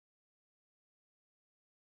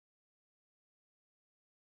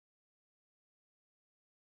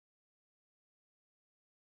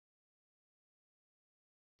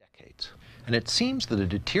decades. And it seems that a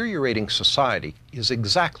deteriorating society is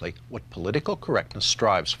exactly what political correctness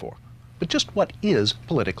strives for. But just what is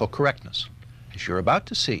political correctness? As you're about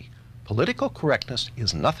to see, political correctness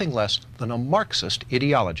is nothing less than a Marxist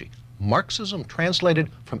ideology. Marxism translated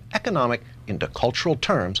from economic into cultural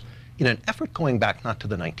terms in an effort going back not to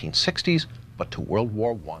the 1960s, but to World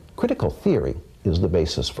War I. Critical theory is the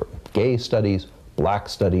basis for gay studies, black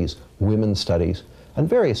studies, women's studies, and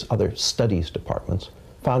various other studies departments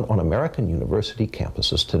found on American university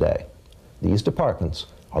campuses today. These departments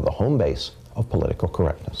are the home base of political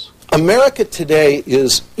correctness. America today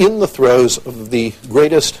is in the throes of the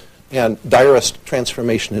greatest and direst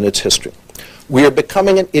transformation in its history. We are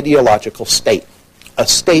becoming an ideological state, a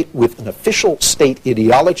state with an official state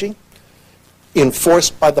ideology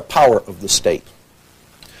enforced by the power of the state.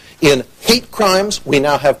 In hate crimes, we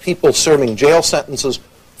now have people serving jail sentences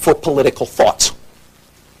for political thoughts.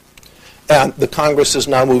 And the Congress is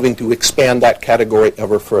now moving to expand that category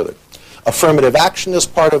ever further. Affirmative action is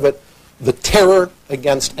part of it. The terror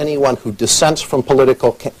against anyone who dissents from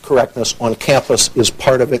political correctness on campus is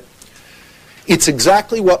part of it. It's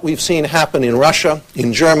exactly what we've seen happen in Russia,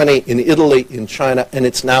 in Germany, in Italy, in China, and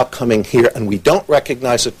it's now coming here, and we don't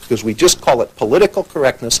recognize it because we just call it political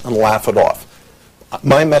correctness and laugh it off.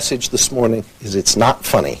 My message this morning is it's not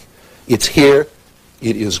funny. It's here,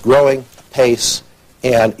 it is growing apace,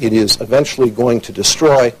 and it is eventually going to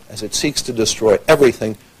destroy, as it seeks to destroy,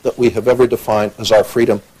 everything that we have ever defined as our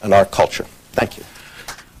freedom and our culture. Thank you.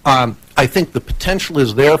 I think the potential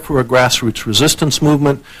is there for a grassroots resistance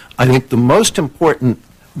movement. I think the most important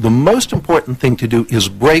thing to do is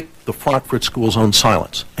break the Frankfurt School's own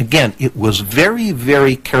silence. Again, it was very,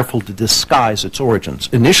 very careful to disguise its origins,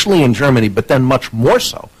 initially in Germany, but then much more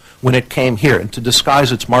so when it came here, and to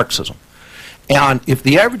disguise its Marxism. And if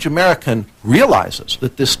the average American realizes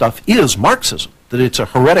that this stuff is Marxism, that it's a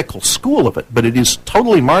heretical school of it, but it is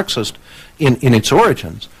totally Marxist in its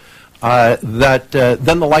origins, then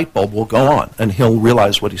the light bulb will go on, and he'll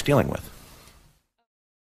realize what he's dealing with.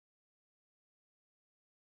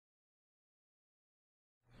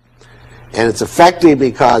 And it's effective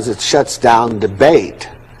because it shuts down debate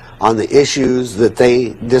on the issues that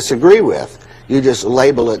they disagree with. You just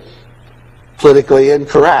label it politically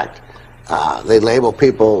incorrect. They label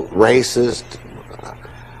people racist,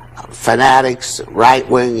 fanatics,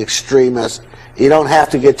 right-wing extremists. You don't have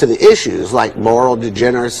to get to the issues like moral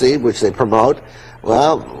degeneracy, which they promote.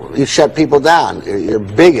 Well, you shut people down. You're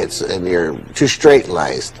bigots and you're too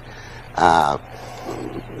straight-laced.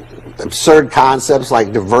 Absurd concepts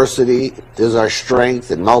like diversity is our strength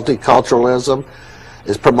and multiculturalism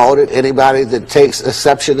is promoted. Anybody that takes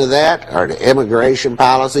exception to that, or to immigration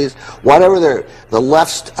policies, whatever the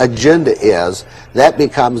left's agenda is, that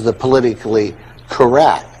becomes the politically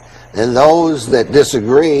correct. And those that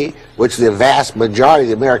disagree, which the vast majority of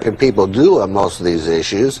the American people do on most of these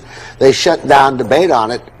issues, they shut down debate on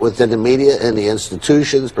it within the media and the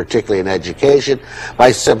institutions, particularly in education,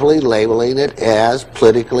 by simply labeling it as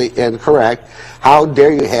politically incorrect. How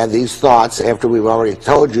dare you have these thoughts after we've already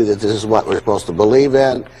told you that this is what we're supposed to believe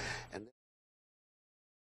in?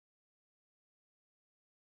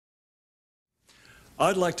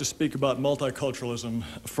 I'd like to speak about multiculturalism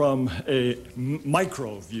from a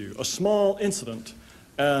micro view, a small incident,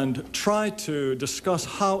 and try to discuss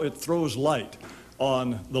how it throws light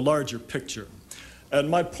on the larger picture. And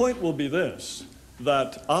my point will be this,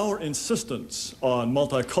 that our insistence on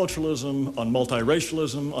multiculturalism, on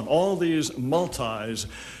multiracialism, on all these multis,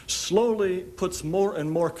 slowly puts more and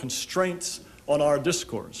more constraints on our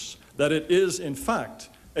discourse, that it is, in fact,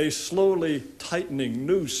 a slowly tightening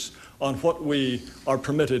noose on what we are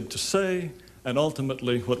permitted to say and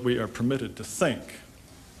ultimately what we are permitted to think.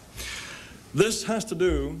 This has to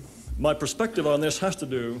do, my perspective on this has to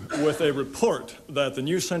do with a report that the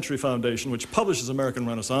New Century Foundation, which publishes American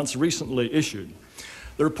Renaissance, recently issued.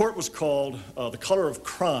 The report was called The Color of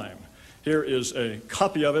Crime. Here is a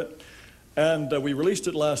copy of it, and we released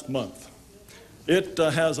it last month. It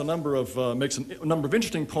has a number of, makes a number of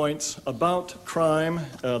interesting points about crime.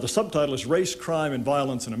 The subtitle is Race, Crime, and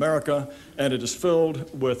Violence in America, and it is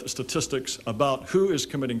filled with statistics about who is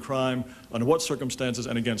committing crime, under what circumstances,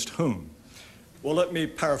 and against whom. Well, let me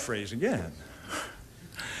paraphrase again.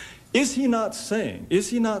 Is he not saying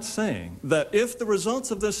that if the results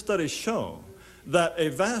of this study show that a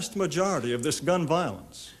vast majority of this gun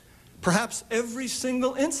violence, perhaps every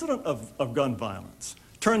single incident of gun violence,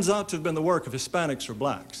 turns out to have been the work of Hispanics or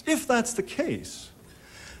blacks. If that's the case,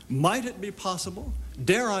 might it be possible,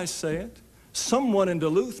 dare I say it, someone in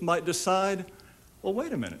Duluth might decide, well,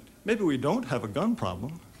 wait a minute, maybe we don't have a gun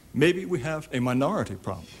problem, maybe we have a minority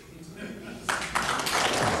problem.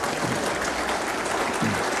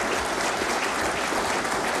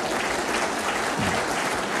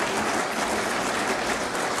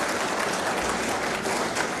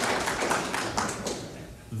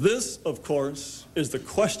 of course, is the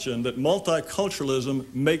question that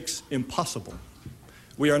multiculturalism makes impossible.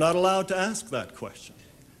 We are not allowed to ask that question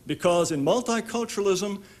because in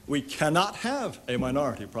multiculturalism, we cannot have a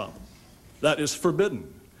minority problem. That is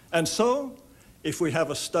forbidden. And so, if we have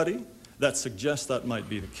a study that suggests that might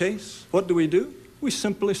be the case, what do? We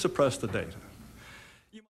simply suppress the data.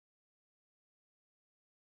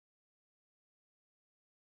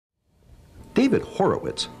 David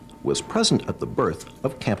Horowitz was present at the birth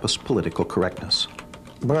of campus political correctness.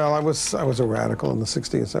 Well, I was a radical in the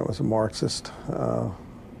 60s. I was a Marxist. You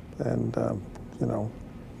know,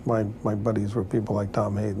 my buddies were people like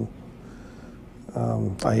Tom Hayden.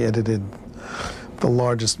 I edited the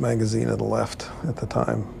largest magazine of the left at the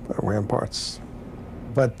time, Ramparts.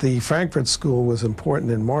 But the Frankfurt School was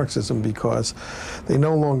important in Marxism because they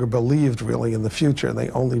no longer believed really in the future. They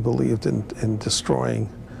only believed in destroying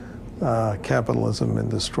capitalism and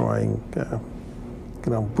destroying,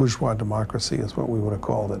 you know, bourgeois democracy is what we would have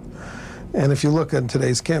called it. And if you look at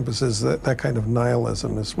today's campuses, that kind of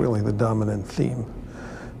nihilism is really the dominant theme.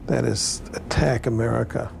 That is, attack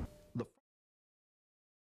America.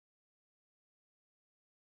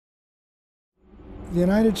 The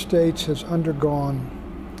United States has undergone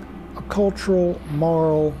a cultural,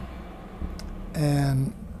 moral,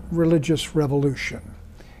 and religious revolution.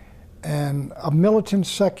 And a militant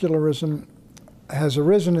secularism has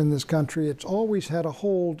arisen in this country. It's always had a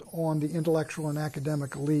hold on the intellectual and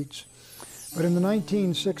academic elites. But in the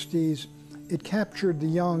 1960s, it captured the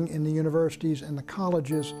young in the universities and the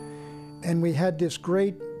colleges, and we had this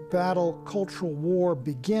great battle, cultural war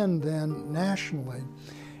begin then nationally.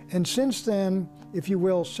 And since then, if you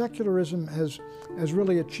will, secularism has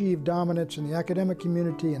really achieved dominance in the academic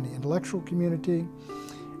community and the intellectual community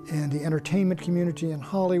and the entertainment community in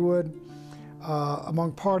Hollywood,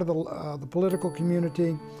 among part of the political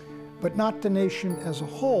community, but not the nation as a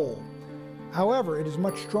whole. However, it is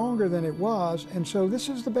much stronger than it was, and so this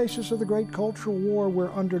is the basis of the great cultural war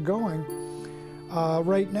we're undergoing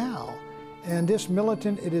right now. And this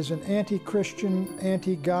militant, it is an anti-Christian,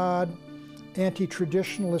 anti-God,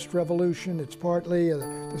 anti-traditionalist revolution. It's partly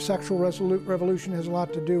the sexual revolution has a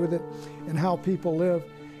lot to do with it and how people live.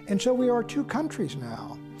 And so we are two countries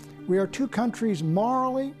now. We are two countries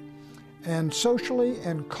morally and socially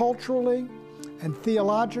and culturally and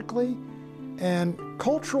theologically, and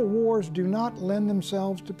cultural wars do not lend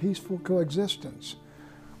themselves to peaceful coexistence.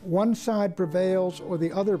 One side prevails or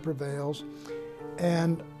the other prevails,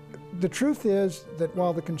 and the truth is that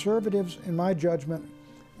while the conservatives, in my judgment,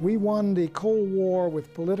 we won the Cold War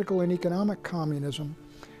with political and economic communism,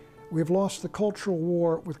 we've lost the cultural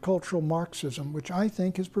war with cultural Marxism, which I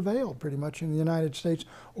think has prevailed pretty much in the United States,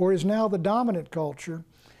 or is now the dominant culture,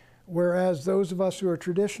 whereas those of us who are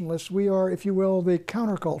traditionalists, we are, if you will, the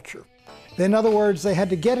counterculture. In other words, they had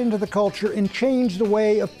to get into the culture and change the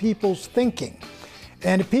way of people's thinking.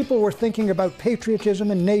 And if people were thinking about patriotism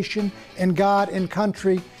and nation and God and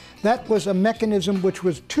country, that was a mechanism which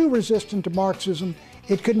was too resistant to Marxism.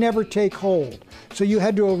 It could never take hold. So you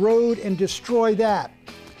had to erode and destroy that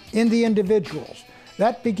in the individuals.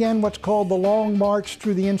 That began what's called the long march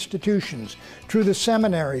through the institutions, through the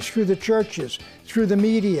seminaries, through the churches, through the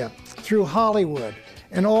media, through Hollywood,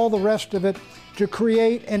 and all the rest of it, to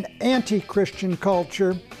create an anti-Christian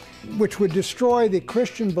culture which would destroy the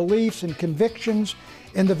Christian beliefs and convictions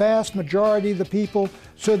in the vast majority of the people,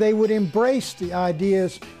 so they would embrace the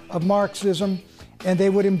ideas of Marxism and they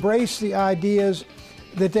would embrace the ideas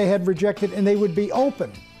that they had rejected, and they would be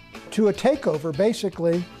open to a takeover,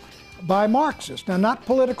 basically, by Marxists. Now, not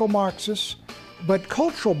political Marxists, but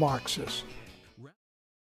cultural Marxists.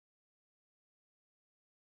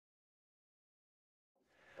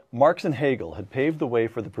 Marx and Hegel had paved the way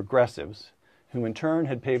for the progressives, who in turn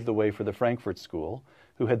had paved the way for the Frankfurt School,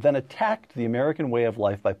 who had then attacked the American way of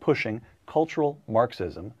life by pushing cultural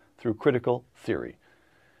Marxism through critical theory.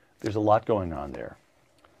 There's a lot going on there.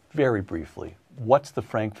 Very briefly, what's the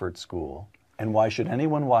Frankfurt School, and why should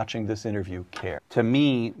anyone watching this interview care? To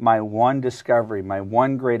me, my one discovery, my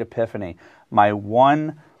one great epiphany, my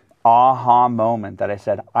one aha moment that I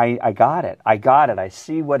said, I got it. I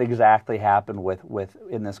see what exactly happened with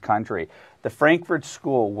in this country. The Frankfurt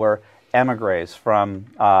School were emigres from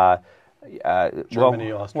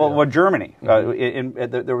Germany, Austria. Germany.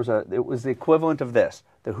 It was the equivalent of this,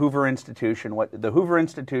 the Hoover Institution. What the Hoover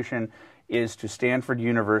Institution is to Stanford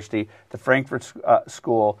University. The Frankfurt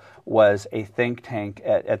School was a think tank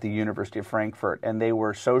at the University of Frankfurt, and they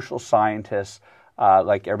were social scientists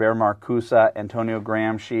like Herbert Marcuse, Antonio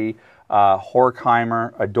Gramsci,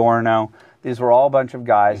 Horkheimer, Adorno. These were all a bunch of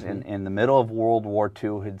guys in the middle of World War II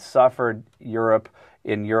who had suffered in Europe,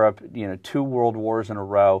 2 world wars in a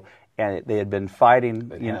row, and they had been fighting.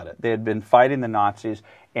 They had been fighting the Nazis,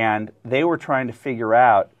 and they were trying to figure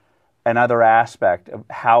out another aspect of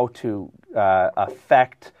how to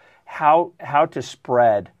how to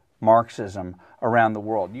spread Marxism around the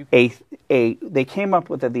world. They came up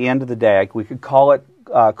with, at the end of the day, we could call it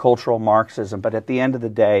cultural Marxism, but at the end of the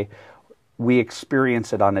day, we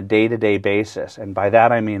experience it on a day-to-day basis, and by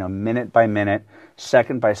that I mean a minute-by-minute,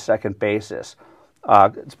 second-by-second basis.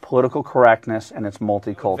 It's political correctness and it's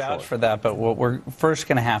multicultural. Vouch for that, but what we're first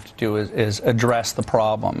going to have to do is address the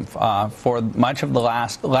problem. For much of the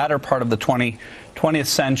latter part of the 20th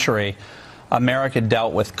century, America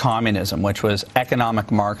dealt with communism, which was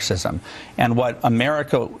economic Marxism. And what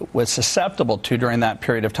America was susceptible to during that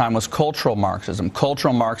period of time was cultural Marxism.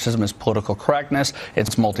 Cultural Marxism is political correctness,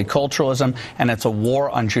 it's multiculturalism, and it's a war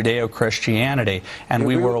on Judeo-Christianity. And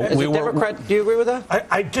we were Democrat, do you agree with that?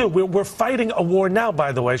 I do. We're fighting a war now,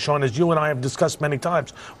 by the way, Sean, as you and I have discussed many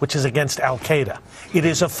times, which is against Al-Qaeda. It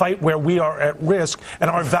is a fight where we are at risk, and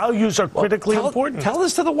our values are critically important. Tell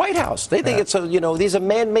this to the White House. They think it's these are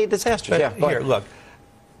man-made disasters. Yeah. Here, look,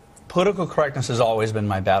 political correctness has always been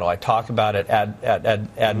my battle. I talk about it ad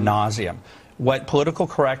nauseum. What political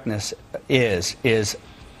correctness is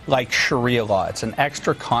like Sharia law. It's an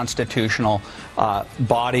extra constitutional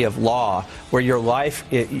body of law where your life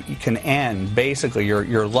can end, basically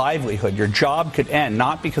your livelihood, your job could end,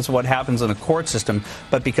 not because of what happens in the court system,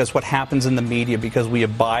 but because what happens in the media, because we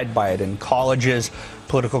abide by it. In colleges,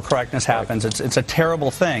 political correctness happens. It's a terrible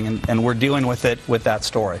thing, and we're dealing with it with that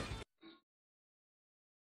story.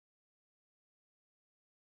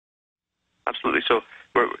 Absolutely. So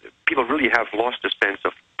people really have lost a sense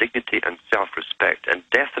of dignity and self-respect, and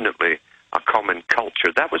definitely a common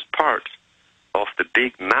culture. That was part of the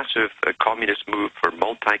big, massive communist move for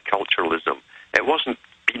multiculturalism. It wasn't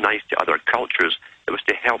be nice to other cultures. It was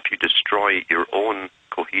to help you destroy your own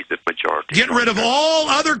cohesive majority. Get rid of all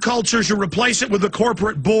other cultures and replace it with the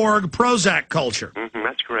corporate Borg Prozac culture.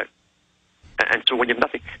 That's correct. And so when you have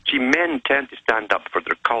nothing... See, men tend to stand up for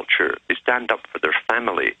their culture. They stand up for their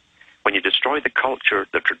family. When you destroy the culture,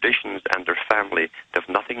 their traditions, and their family, they have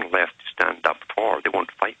nothing left to stand up for. They won't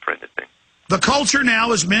fight for anything. The culture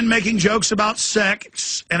now is men making jokes about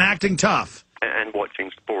sex and acting tough.